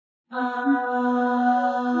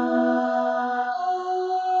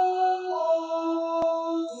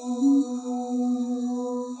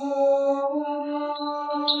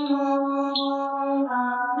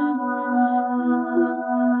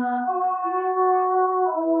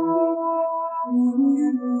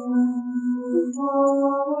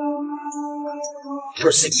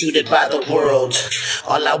Persecuted by the world,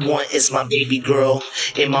 all I want is my baby girl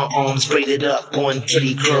in my arms, braided up on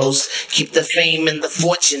pretty curls. Keep the fame and the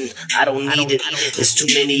fortune, I don't need it. There's too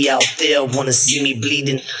many out there wanna see me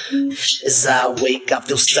bleeding. As I wake, I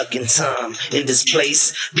feel stuck in time. In this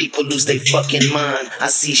place, people lose their fucking mind. I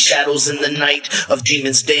see shadows in the night of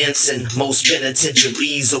demons dancing. Most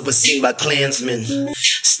penitentiaries overseen by Klansmen.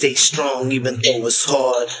 Stay strong even though it's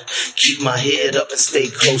hard. Keep my head up and stay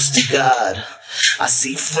close to God. I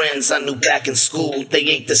see friends I knew back in school, they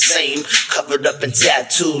ain't the same. Covered up in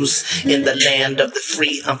tattoos. In the land of the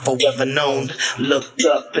free, I'm forever known. Look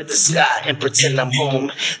up at the sky and pretend I'm home.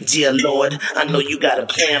 Dear Lord, I know you got a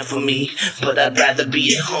plan for me, but I'd rather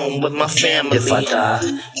be at home with my family. If I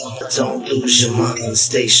die, don't lose your mind,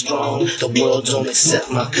 stay strong. The world don't accept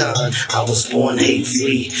my kind. I was born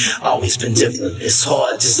hate-free, always been different. It's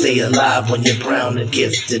hard to stay alive when you're brown and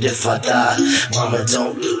gifted. If I die, mama,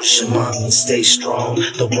 don't lose your mind, stay strong.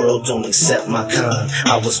 The world don't accept my kind.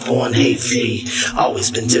 I was born hate-free,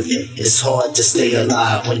 always been different. It's hard to stay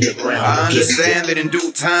alive when you're brown. I understand that in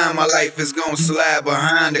due time my life is gonna slide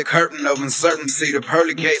behind the curtain of uncertainty, the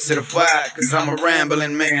pearly gates of the fire. Cause I'm a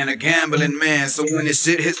rambling man, a gambling man. So when this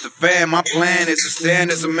shit hits the fan, my plan is to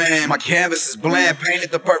stand as a man. My canvas is bland,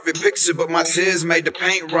 painted the perfect picture, but my tears made the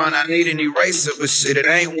paint run. I need an eraser, but shit, it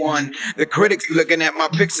ain't one. The critics looking at my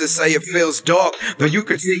picture say it feels dark. Though you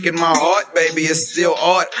critiquing my heart, baby, it's still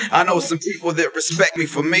art. I know some people that respect me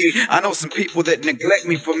for me. I know some people that neglect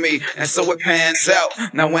me for me. And so it pans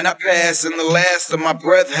out. Now when I pass and the last of my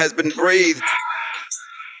breath has been breathed,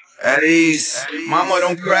 at ease. Mama,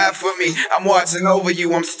 don't cry for me. I'm watching over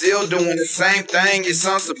you. I'm still doing the same thing your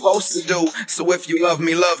son's supposed to do. So if you love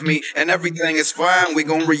me, and everything is fine, we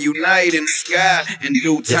gon' reunite in the sky in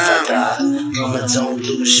due time. If I die, mama, don't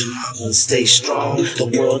lose your mind, stay strong. The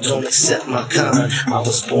world don't accept my kind. I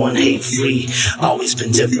was born hate-free, always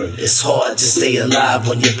been different. It's hard to stay alive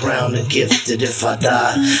when you're brown and gifted. If I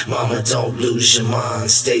die, mama, don't lose your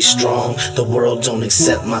mind, stay strong. The world don't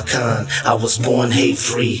accept my kind. I was born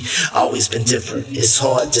hate-free, always been different. It's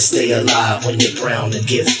hard to stay alive when you're brown and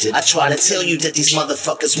gifted. I try to tell you that these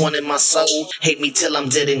motherfuckers wanted my soul. Hate me till I'm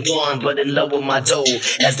dead and gone, but in love with my dough.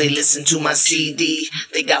 As they listen to my CD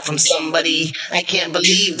they got from somebody. I can't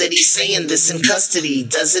believe that he's saying this in custody.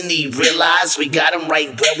 Doesn't he realize we got him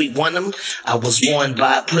right where we want him? I was warned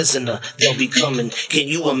by a prisoner, they'll be coming. Can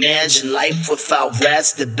you imagine life without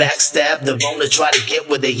rats that backstab the wrong to try to get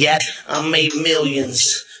where they at? I made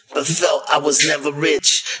millions, but felt I was never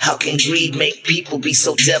rich. How can greed make people be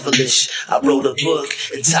so devilish? I wrote a book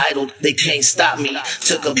entitled They Can't Stop Me.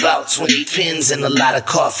 Took about 20 pins and a lot of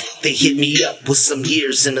coffee. They hit me up with some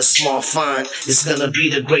years and a small fine. It's gonna be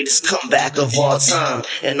the greatest comeback of all time.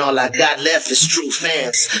 And all I got left is true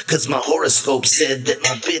fans. Cause my horoscope said that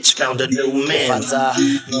my bitch found a new man. If I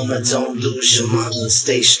die, mama, don't lose your mind,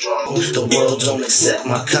 stay strong. The world don't accept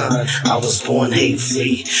my kind. I was born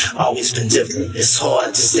hate-free, always been different. It's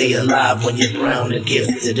hard to stay alive when you're brown and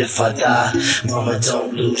gifted. If I die, mama,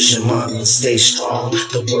 don't lose your mind, stay strong.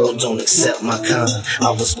 The world don't accept my kind.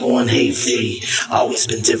 I was born hate-free, always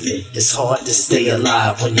been different. It's hard to stay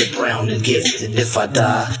alive when you're brown and gifted. If I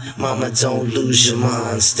die, mama, don't lose your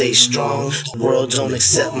mind, stay strong. The world don't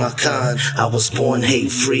accept my kind. I was born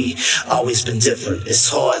hate-free, always been different. It's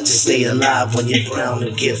hard to stay alive when you're brown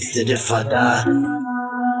and gifted. If I die.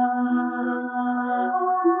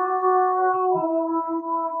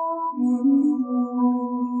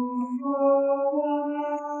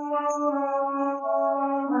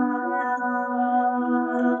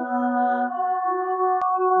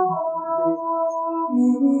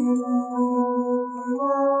 Mm-hmm.